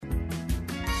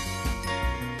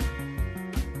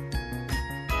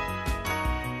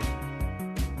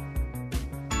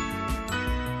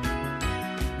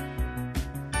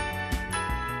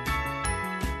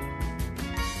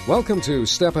Welcome to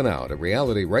Steppin' Out, a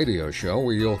reality radio show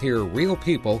where you'll hear real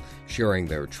people sharing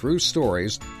their true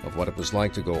stories of what it was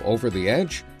like to go over the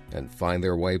edge and find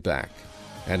their way back.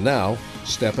 And now,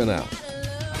 Steppin' Out.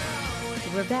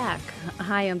 We're back.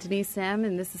 Hi, I'm Denise M.,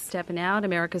 and this is Steppin' Out,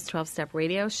 America's 12-Step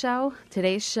radio show.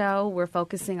 Today's show, we're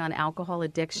focusing on alcohol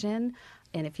addiction.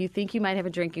 And if you think you might have a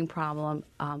drinking problem,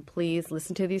 please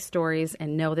listen to these stories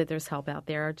and know that there's help out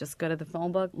there. Just go to the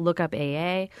phone book, look up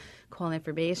AA, call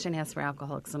information, ask for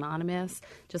Alcoholics Anonymous.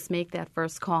 Just make that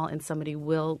first call and somebody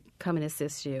will come and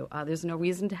assist you. There's no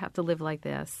reason to have to live like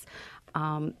this.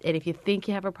 And if you think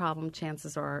you have a problem,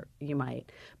 chances are you might.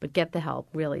 But get the help.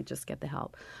 Really, just get the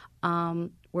help.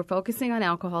 We're focusing on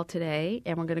alcohol today,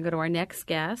 and we're going to go to our next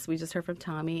guest. We just heard from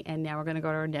Tommy, and now we're going to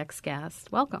go to our next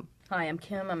guest. Welcome. Hi, I'm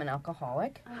Kim. I'm an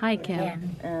alcoholic. Hi,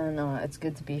 Kim. And it's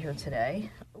good to be here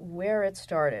today. Where it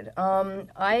started.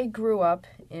 I grew up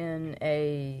in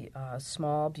a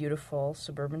small, beautiful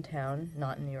suburban town,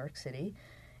 not in New York City,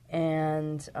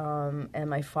 and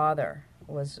my father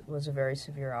was a very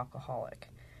severe alcoholic.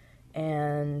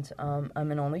 And I'm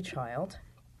an only child,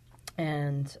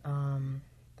 and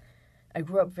I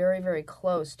grew up very, very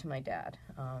close to my dad,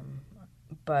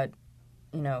 but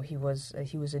you know, he was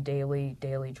a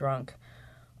daily drunk.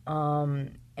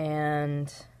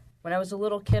 And when I was a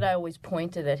little kid, I always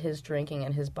pointed at his drinking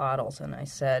and his bottles, and I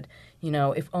said, you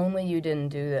know, if only you didn't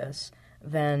do this,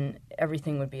 then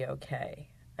everything would be okay.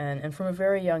 And from a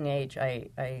very young age,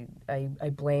 I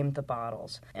blamed the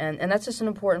bottles. And that's just an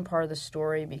important part of the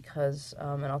story because,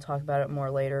 and I'll talk about it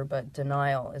more later, but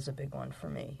denial is a big one for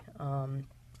me, and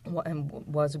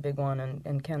was a big one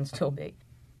and can still be.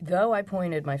 Though I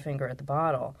pointed my finger at the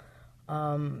bottle,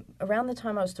 around the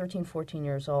time I was 13, 14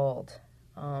 years old,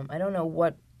 I don't know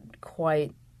what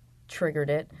quite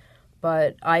triggered it,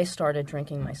 but I started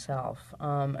drinking myself.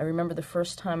 I remember the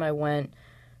first time I went,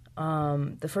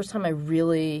 the first time I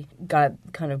really got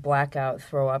kind of blackout,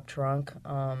 throw up drunk.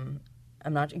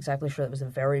 I'm not exactly sure that was the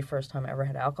very first time I ever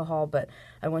had alcohol, but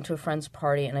I went to a friend's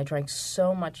party and I drank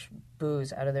so much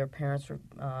booze out of their parents'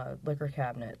 liquor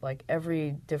cabinet, like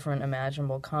every different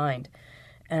imaginable kind,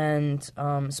 and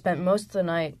spent most of the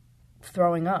night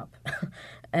throwing up.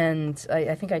 And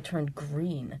I think I turned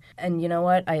green. And you know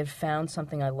what? I have found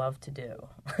something I love to do.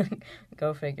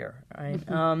 Go figure, right?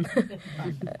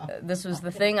 This was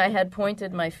the thing I had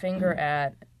pointed my finger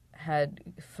at, had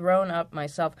thrown up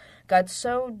myself, got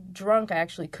so drunk I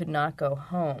actually could not go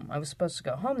home. I was supposed to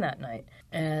go home that night.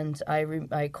 And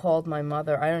I called my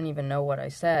mother. I don't even know what I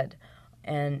said,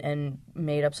 and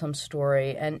made up some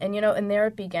story. And you know, and there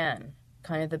it began,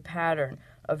 kind of the pattern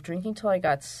of drinking till I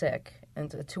got sick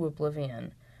and to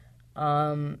oblivion.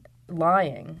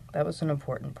 Lying, that was an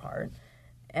important part.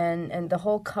 And the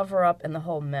whole cover-up and the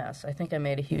whole mess. I think I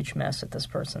made a huge mess at this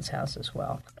person's house as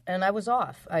well. And I was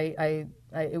off.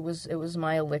 It was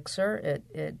my elixir.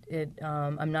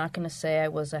 I'm not going to say I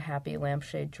was a happy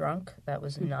lampshade drunk. That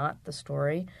was not the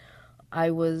story.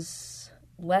 I was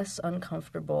less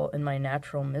uncomfortable in my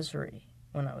natural misery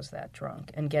when I was that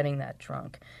drunk and getting that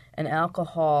drunk. And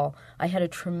alcohol, I had a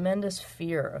tremendous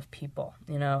fear of people.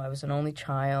 You know, I was an only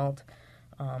child.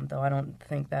 Though I don't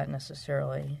think that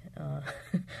necessarily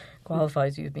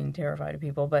qualifies you as being terrified of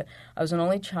people. But I was an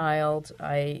only child.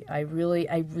 I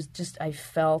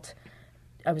felt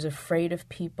I was afraid of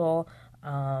people.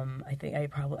 I think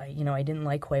I didn't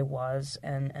like who I was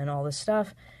and all this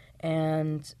stuff.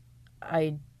 And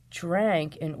I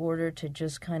drank in order to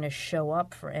just kind of show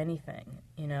up for anything,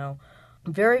 you know.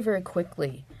 Very, very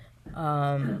quickly,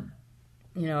 I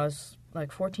was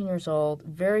like 14 years old,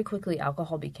 very quickly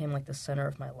alcohol became like the center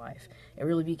of my life. It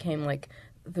really became like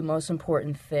the most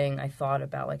important thing I thought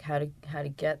about, like how to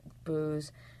get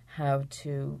booze, how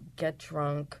to get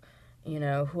drunk, you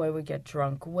know, who I would get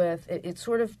drunk with. It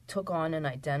sort of took on an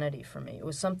identity for me. It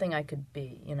was something I could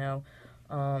be, you know.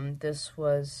 This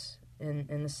was in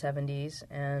the 70s,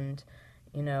 and,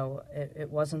 you know, it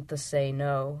wasn't the say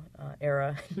no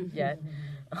era yet.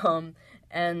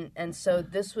 And so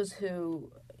this was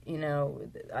who, you know,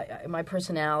 my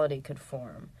personality could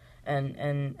form,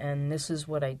 and this is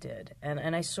what I did,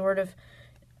 and I sort of,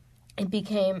 it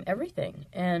became everything.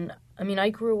 And I mean, I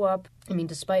grew up, I mean,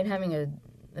 despite having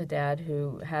a dad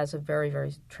who has a very,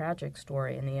 very tragic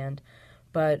story in the end,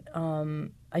 but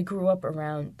I grew up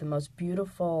around the most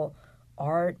beautiful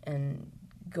art and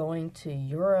going to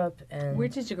Europe. And where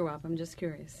did you grow up? I'm just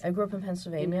curious. I grew up in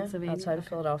Pennsylvania, outside of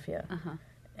Philadelphia. Uh-huh.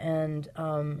 And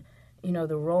you know,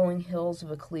 the rolling hills of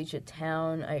a collegiate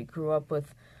town. I grew up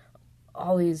with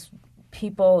all these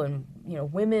people and, you know,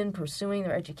 women pursuing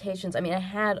their educations. I mean, I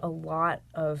had a lot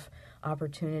of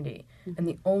opportunity, and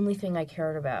the only thing I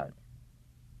cared about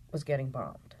was getting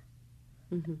bombed.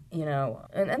 You know,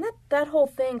 and that whole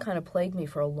thing kind of plagued me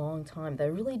for a long time. That I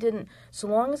really didn't, so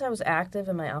long as I was active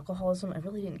in my alcoholism, I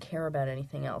really didn't care about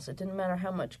anything else. It didn't matter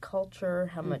how much culture,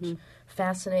 how much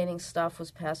fascinating stuff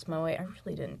was passed my way. I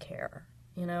really didn't care,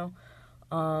 you know.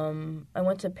 I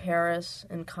went to Paris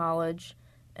in college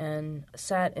and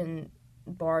sat in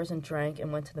bars and drank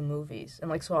and went to the movies and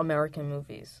like saw American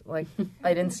movies. Like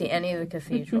I didn't see any of the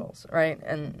cathedrals, right?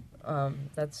 And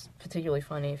that's particularly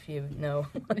funny if you know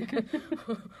like,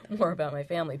 more about my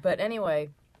family. But anyway,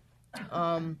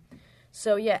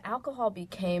 so yeah, alcohol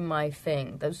became my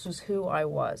thing. This was who I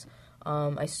was.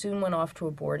 I soon went off to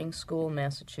a boarding school in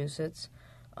Massachusetts,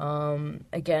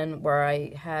 again, where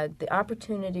I had the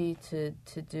opportunity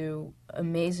to do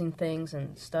amazing things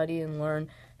and study and learn.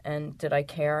 And did I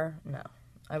care? No.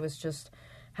 I was just,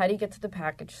 how do you get to the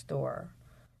package store?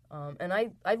 And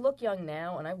I look young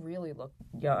now, and I really look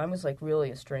young. I was like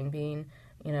really a string bean,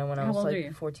 you know, when I was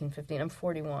like 14, 15. I'm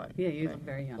 41. Yeah, you look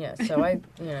very young. Yeah, so I,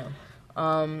 you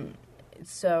know,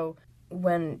 so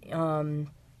when,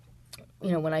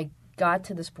 you know, when I got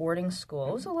to this boarding school,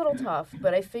 it was a little tough,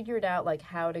 but I figured out like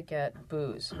how to get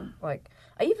booze. Like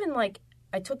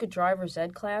I took a driver's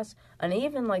ed class, and I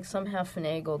even like somehow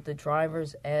finagled the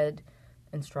driver's ed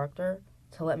instructor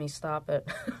to let me stop at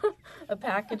a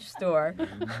package store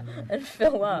and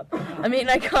fill up. I mean,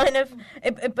 I kind of,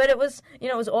 but it was, you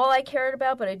know, it was all I cared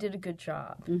about, but I did a good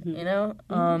job, you know?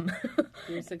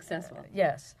 You were successful.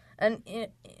 Yes. And, you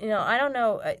know, I don't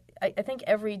know, I think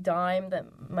every dime that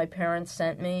my parents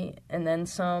sent me, and then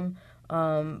some,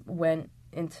 went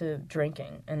into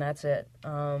drinking, and that's it.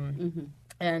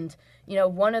 And, you know,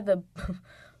 one of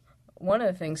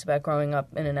the things about growing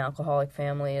up in an alcoholic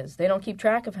family is they don't keep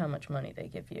track of how much money they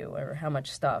give you or how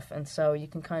much stuff, and so you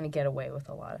can kind of get away with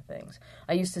a lot of things.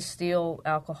 I used to steal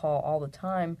alcohol all the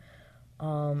time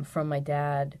from my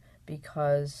dad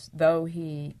because though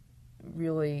he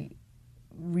really,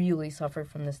 really suffered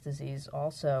from this disease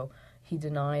also, he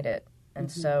denied it.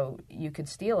 And so you could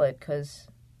steal it because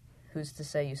who's to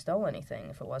say you stole anything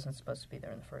if it wasn't supposed to be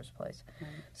there in the first place? Right.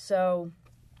 So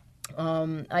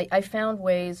I found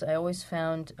ways. I always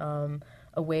found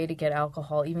a way to get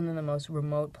alcohol, even in the most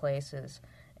remote places,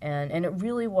 and it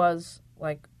really was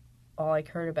like all I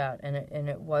cared about, and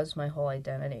it was my whole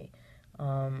identity.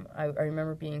 I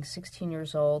remember being 16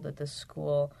 years old at this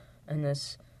school, and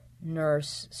this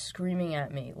nurse screaming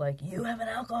at me like, "You have an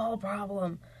alcohol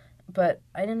problem," but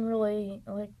I didn't really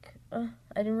I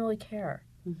didn't really care.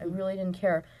 I really didn't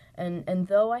care, and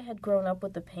though I had grown up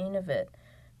with the pain of it,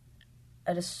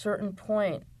 at a certain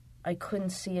point, I couldn't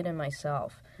see it in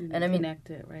myself. And I mean, connect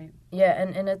it, right? Yeah,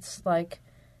 and it's like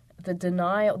the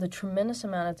denial, the tremendous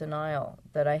amount of denial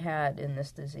that I had in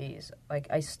this disease. Like,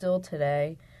 I still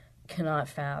today cannot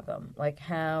fathom, like,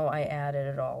 how I added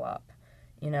it all up.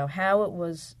 You know, how it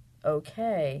was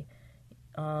okay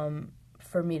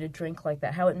for me to drink like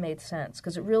that, how it made sense.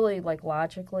 Because it really, like,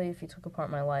 logically, if you took apart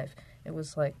my life, it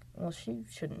was like, well, she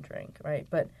shouldn't drink, right?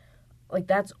 But like,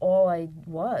 that's all I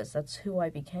was. That's who I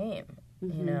became,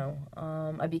 you know.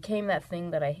 I became that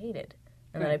thing that I hated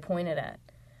and that I pointed at.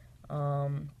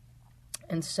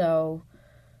 And so,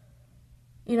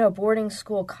 you know, boarding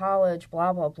school, college,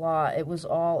 blah, blah, blah, it was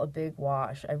all a big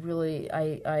wash.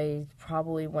 I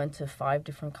probably went to 5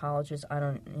 different colleges. I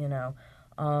don't, you know.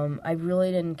 I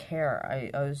really didn't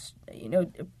care. I was, you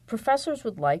know, professors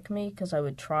would like me because I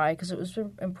would try, because it was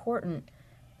important.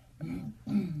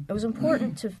 It was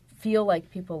important to feel like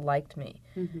people liked me.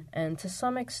 And to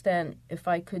some extent, if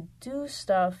I could do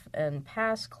stuff and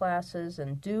pass classes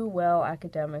and do well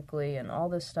academically and all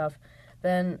this stuff,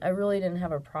 then I really didn't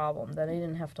have a problem, then I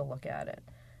didn't have to look at it.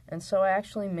 And so I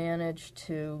actually managed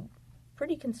to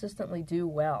pretty consistently do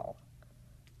well.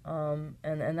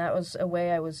 And that was a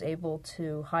way I was able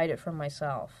to hide it from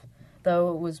myself.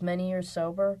 Though it was many years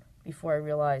sober before I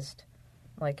realized,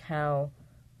 like, how,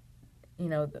 you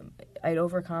know, I'd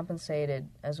overcompensated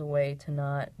as a way to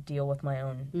not deal with my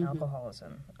own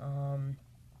alcoholism.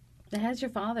 How's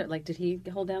your father? Like, did he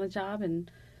hold down a job?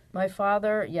 And my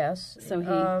father, yes. So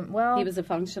he he was a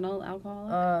functional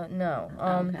alcoholic? No.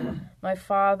 Okay. My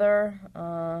father,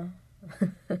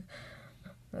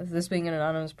 this being an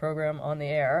anonymous program on the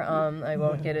air, I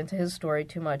won't get into his story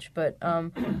too much, but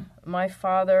my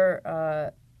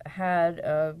father had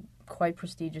a quite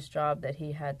prestigious job that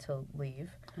he had to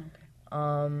leave. Okay.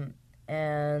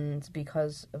 And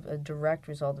because of a direct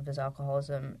result of his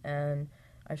alcoholism, and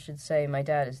I should say my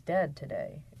dad is dead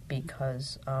today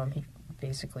because he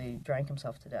basically drank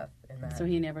himself to death in that. So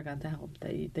he never got the help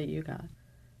that you got?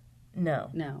 No.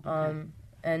 No.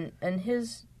 Okay. And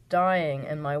his dying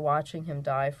and my watching him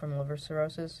die from liver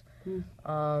cirrhosis,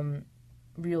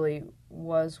 really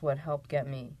was what helped get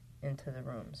me into the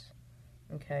rooms.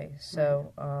 Okay,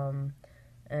 so,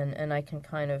 and I can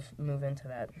kind of move into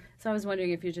that. So I was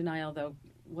wondering if your denial, though,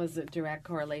 was a direct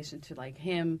correlation to, like,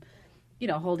 him,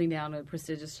 holding down a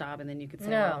prestigious job, and then you could say,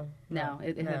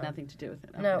 it had nothing to do with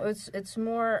it. Okay. No, it's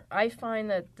more, I find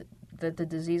that the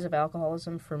disease of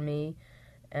alcoholism for me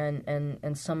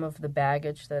and some of the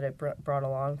baggage that it brought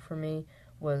along for me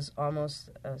was almost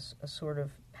a sort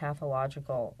of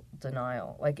pathological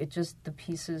denial. Like, it just, the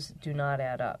pieces do not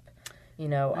add up.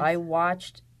 I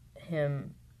watched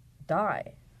him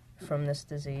die from this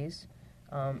disease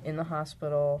in the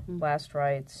hospital, last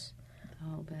rites.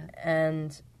 Oh, bad.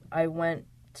 And I went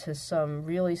to some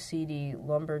really seedy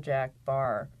lumberjack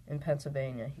bar in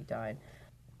Pennsylvania. He died.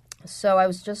 So I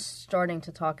was just starting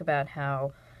to talk about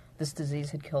how this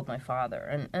disease had killed my father.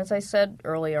 And as I said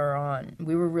earlier on,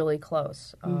 we were really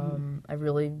close. I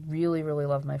really, really, really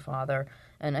love my father.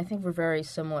 And I think we're very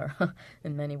similar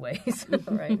in many ways,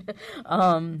 right?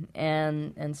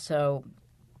 And so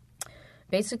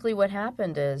basically what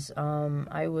happened is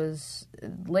I was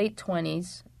late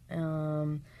 20s.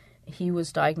 He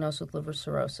was diagnosed with liver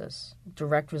cirrhosis,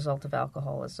 direct result of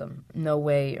alcoholism. No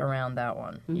way around that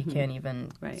one. You can't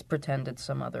even pretend it's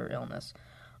some other illness.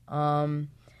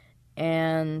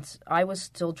 And I was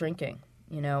still drinking.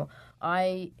 The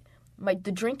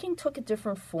drinking took a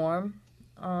different form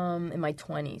in my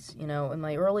 20s. In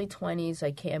my early 20s,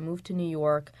 I moved to New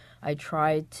York. I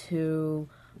tried to,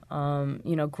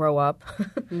 grow up.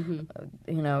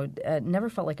 Never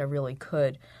felt like I really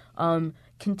could.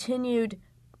 Continued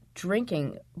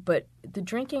drinking, but the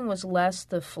drinking was less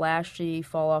the flashy,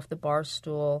 fall off the bar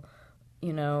stool,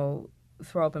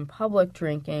 throw up in public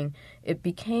drinking. It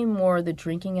became more the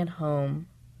drinking at home,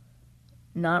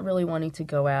 not really wanting to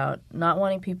go out, not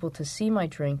wanting people to see my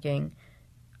drinking,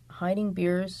 hiding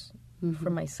beers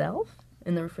from myself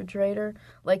in the refrigerator.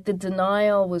 Like, the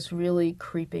denial was really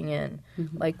creeping in,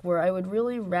 like where I would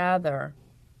really rather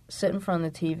sit in front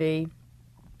of the TV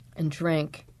and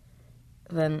drink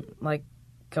than, like,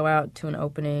 go out to an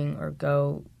opening or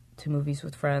go to movies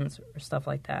with friends or stuff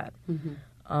like that.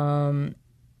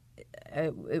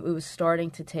 It was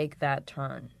starting to take that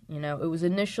turn. It was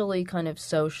initially kind of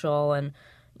social, and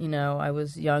I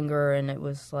was younger, and it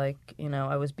was like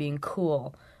I was being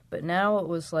cool. But now it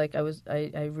was like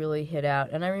I really hit out.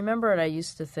 And I remember I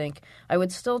used to think I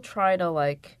would still try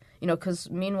to, because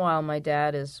meanwhile my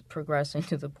dad is progressing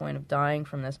to the point of dying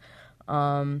from this.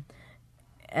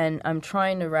 And I'm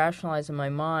trying to rationalize in my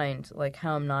mind, like,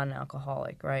 how I'm not an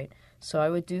alcoholic, right? So I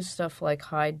would do stuff like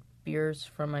hide beers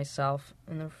from myself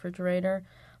in the refrigerator,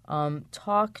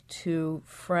 talk to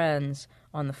friends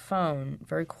on the phone,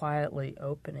 very quietly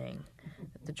opening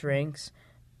the drinks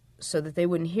so that they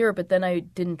wouldn't hear, but then I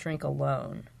didn't drink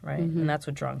alone, right? And that's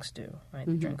what drunks do, right?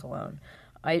 They drink alone.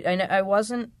 I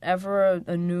wasn't ever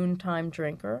a noontime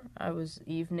drinker. I was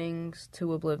evenings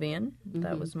to oblivion.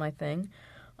 That was my thing.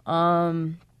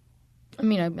 I'm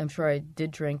sure I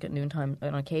did drink at noontime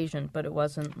on occasion, but it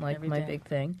wasn't like my big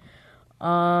thing.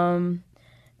 And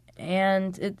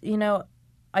it,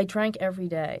 I drank every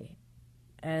day,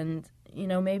 and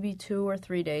maybe 2 or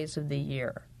 3 days of the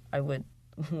year I would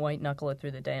white knuckle it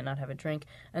through the day and not have a drink,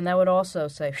 and that would also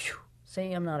say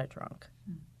I'm not a drunk.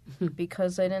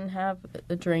 Because I didn't have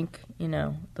a drink,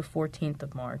 the 14th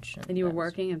of March. And you were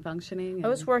working and functioning? And...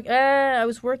 I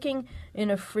was working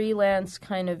in a freelance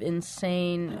kind of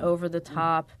insane,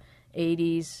 over-the-top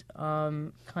 80s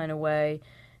kind of way.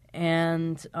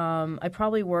 And I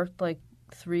probably worked like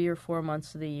 3 or 4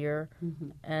 months of the year.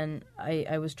 And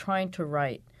I was trying to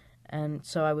write. And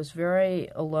so I was very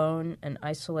alone and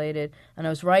isolated. And I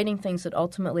was writing things that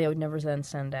ultimately I would never then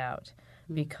send out.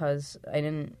 Because I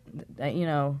didn't,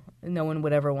 no one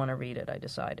would ever want to read it, I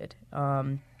decided.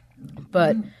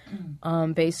 But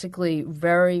basically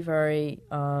very, very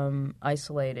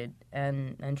isolated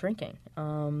and drinking.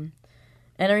 And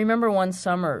I remember one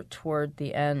summer toward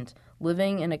the end,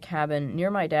 living in a cabin near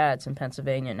my dad's in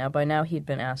Pennsylvania. Now, by now he'd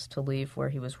been asked to leave where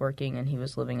he was working, and he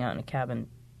was living out in a cabin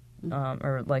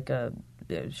or like a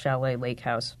chalet lake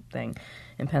house thing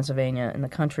in Pennsylvania in the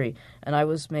country. And I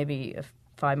was maybe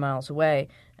 5 miles away,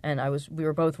 and we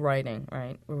were both writing,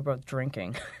 right? We were both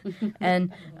drinking.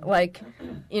 And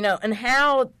and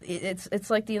how it's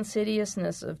like the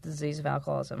insidiousness of the disease of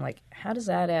alcoholism. Like, how does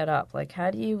that add up? Like,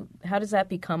 how does that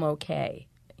become okay?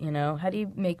 How do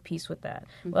you make peace with that?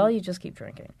 Well, you just keep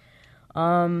drinking.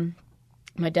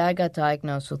 My dad got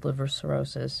diagnosed with liver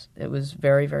cirrhosis. It was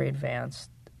very, very advanced.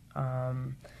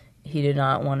 He did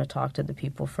not want to talk to the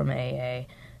people from AA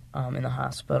in the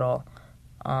hospital.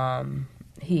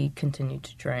 He continued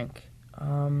to drink.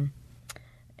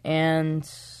 And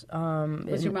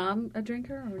was your mom a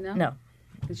drinker or no? No.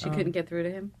 She couldn't get through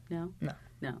to him? No? No.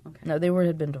 No, okay. No, they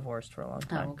had been divorced for a long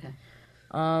time. Oh,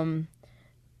 okay.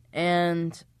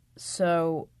 And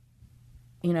so,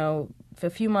 a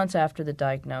few months after the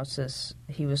diagnosis,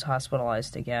 he was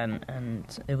hospitalized again, and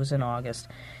it was in August,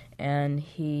 and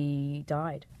he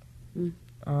died.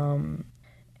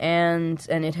 And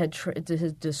it had it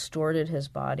had distorted his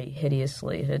body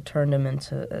hideously. It had turned him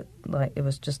into, it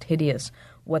was just hideous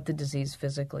what the disease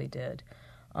physically did.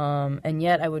 And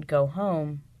yet I would go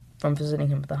home from visiting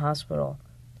him at the hospital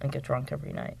and get drunk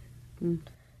every night.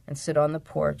 And sit on the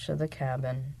porch of the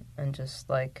cabin and just,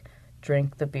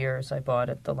 drink the beers I bought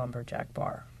at the lumberjack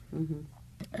bar.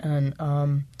 And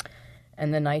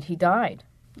the night he died,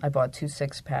 I bought 2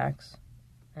 6-packs.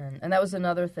 And that was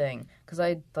another thing, because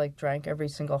I drank every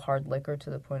single hard liquor to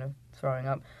the point of throwing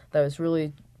up. That was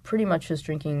really pretty much just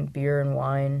drinking beer and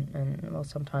wine and, well,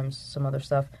 sometimes some other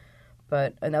stuff.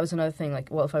 And that was another thing,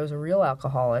 if I was a real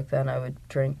alcoholic, then I would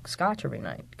drink scotch every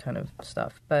night kind of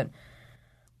stuff. But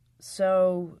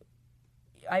so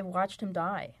I watched him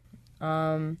die.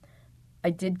 I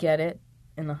did get it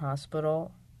in the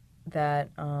hospital that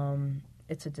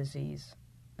it's a disease.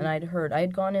 And I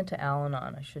had gone into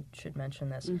Al-Anon. I should mention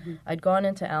this. I'd gone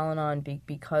into Al-Anon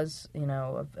because,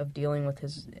 of dealing with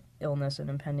his illness and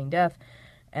impending death.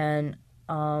 And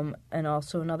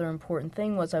also another important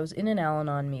thing was I was in an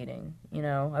Al-Anon meeting.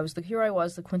 Here I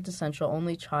was, the quintessential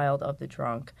only child of the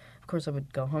drunk. Of course, I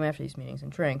would go home after these meetings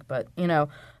and drink. But,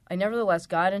 I nevertheless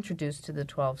got introduced to the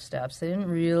 12 steps. They didn't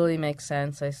really make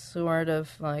sense. I sort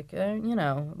of,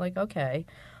 okay.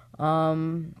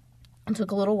 It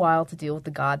took a little while to deal with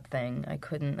the God thing. I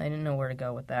didn't know where to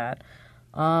go with that.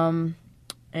 And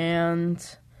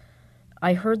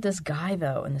I heard this guy,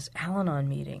 though, in this Al-Anon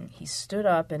meeting. He stood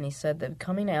up and he said that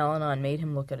coming to Al-Anon made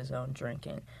him look at his own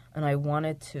drinking. And I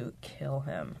wanted to kill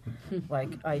him.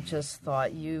 I just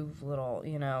thought, you little,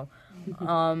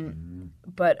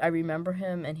 But I remember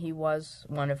him, and he was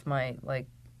one of my,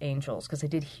 angels, because I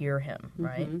did hear him,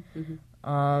 right?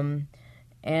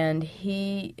 And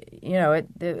he,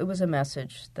 it was a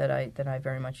message that I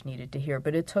very much needed to hear,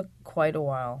 but it took quite a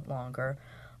while longer.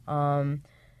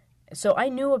 So I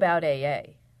knew about AA,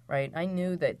 right? I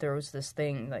knew that there was this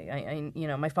thing.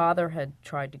 My father had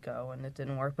tried to go and it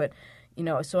didn't work, but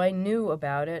so I knew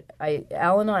about it.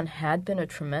 Al-Anon had been a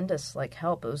tremendous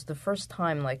help. It was the first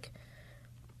time I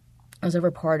was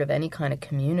ever part of any kind of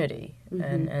community,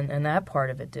 and that part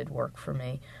of it did work for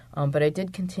me. But I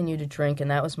did continue to drink,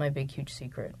 and that was my big, huge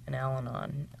secret in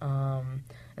Al-Anon.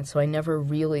 And so I never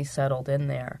really settled in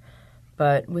there.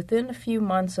 But within a few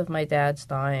months of my dad's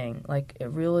dying, it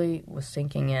really was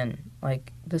sinking in.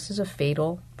 This is a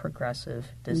fatal,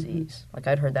 progressive disease.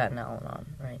 I'd heard that in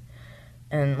Al-Anon, right?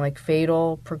 And,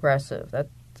 fatal, progressive,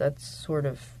 that's sort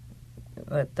of,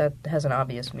 that has an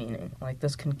obvious meaning.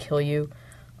 This can kill you.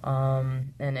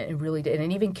 And it really did.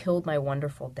 And it even killed my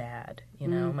wonderful dad,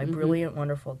 my brilliant,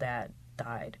 wonderful dad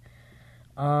died.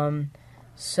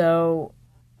 So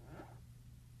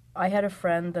I had a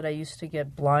friend that I used to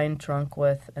get blind drunk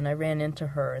with, and I ran into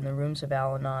her in the rooms of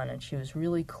Al-Anon, and she was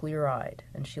really clear-eyed,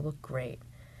 and she looked great.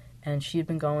 And she had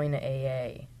been going to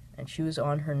AA, and she was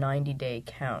on her 90-day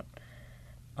count.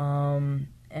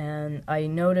 And I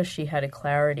noticed she had a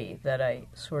clarity that I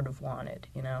sort of wanted,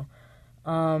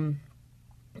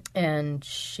 And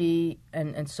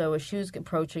so as she was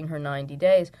approaching her 90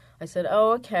 days, I said,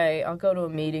 "Oh, okay, I'll go to a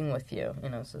meeting with you."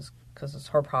 Because it's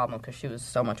her problem, because she was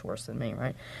so much worse than me,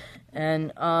 right?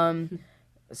 And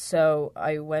so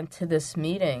I went to this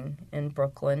meeting in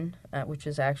Brooklyn, which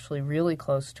is actually really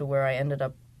close to where I ended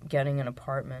up getting an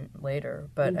apartment later.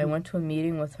 But I went to a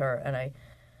meeting with her, and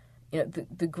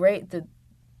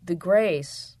the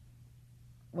grace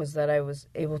was that I was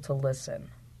able to listen.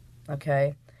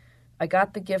 Okay. I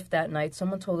got the gift that night.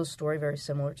 Someone told a story very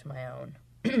similar to my own.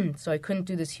 So I couldn't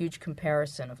do this huge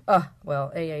comparison of,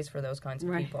 AA's for those kinds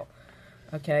of people.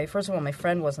 Okay, first of all, my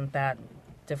friend wasn't that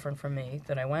different from me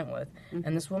that I went with.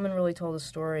 And this woman really told a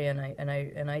story, and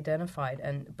I identified.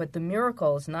 But the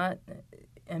miracle is not,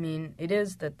 it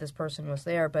is that this person was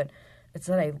there, but it's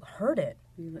that I heard it.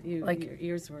 Your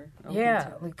ears were open.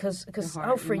 Yeah, because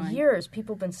for years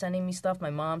people have been sending me stuff. My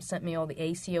mom sent me all the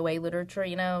ACOA literature,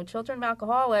 children of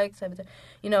alcoholics, and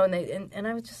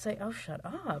I would just say, "Oh, shut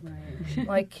up!"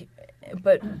 Right.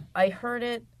 But I heard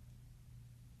it,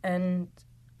 and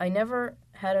I never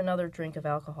had another drink of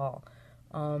alcohol.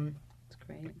 That's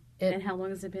great. And how long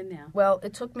has it been now? Well,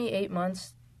 it took me 8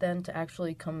 months then to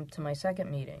actually come to my second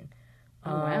meeting.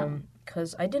 Oh, wow.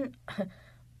 Because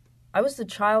I was the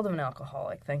child of an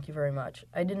alcoholic, thank you very much.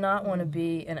 I did not want to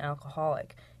be an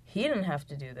alcoholic. he didn't have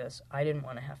to do this. I didn't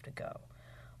want to have to go.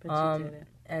 But you did it.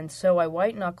 And so I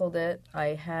white-knuckled it.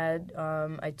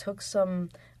 I took some,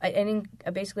 I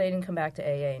didn't come back to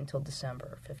AA until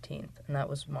December 15th, and that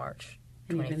was March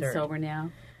 23rd. And you've been sober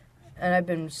now? And I've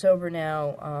been sober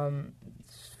now,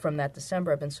 from that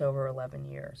December, I've been sober 11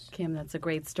 years. Kim, that's a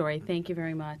great story. Thank you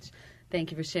very much.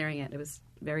 Thank you for sharing it. It was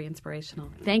very inspirational.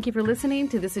 Thank you for listening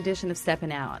to this edition of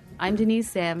Steppin' Out. I'm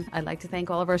Denise Sam. I'd like to thank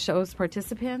all of our show's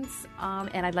participants,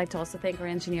 and I'd like to also thank our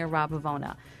engineer, Rob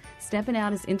Avona. Steppin'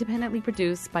 Out is independently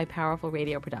produced by Powerful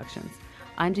Radio Productions.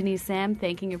 I'm Denise Sam,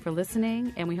 thanking you for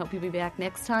listening, and we hope you'll be back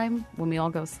next time when we all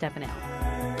go steppin' out.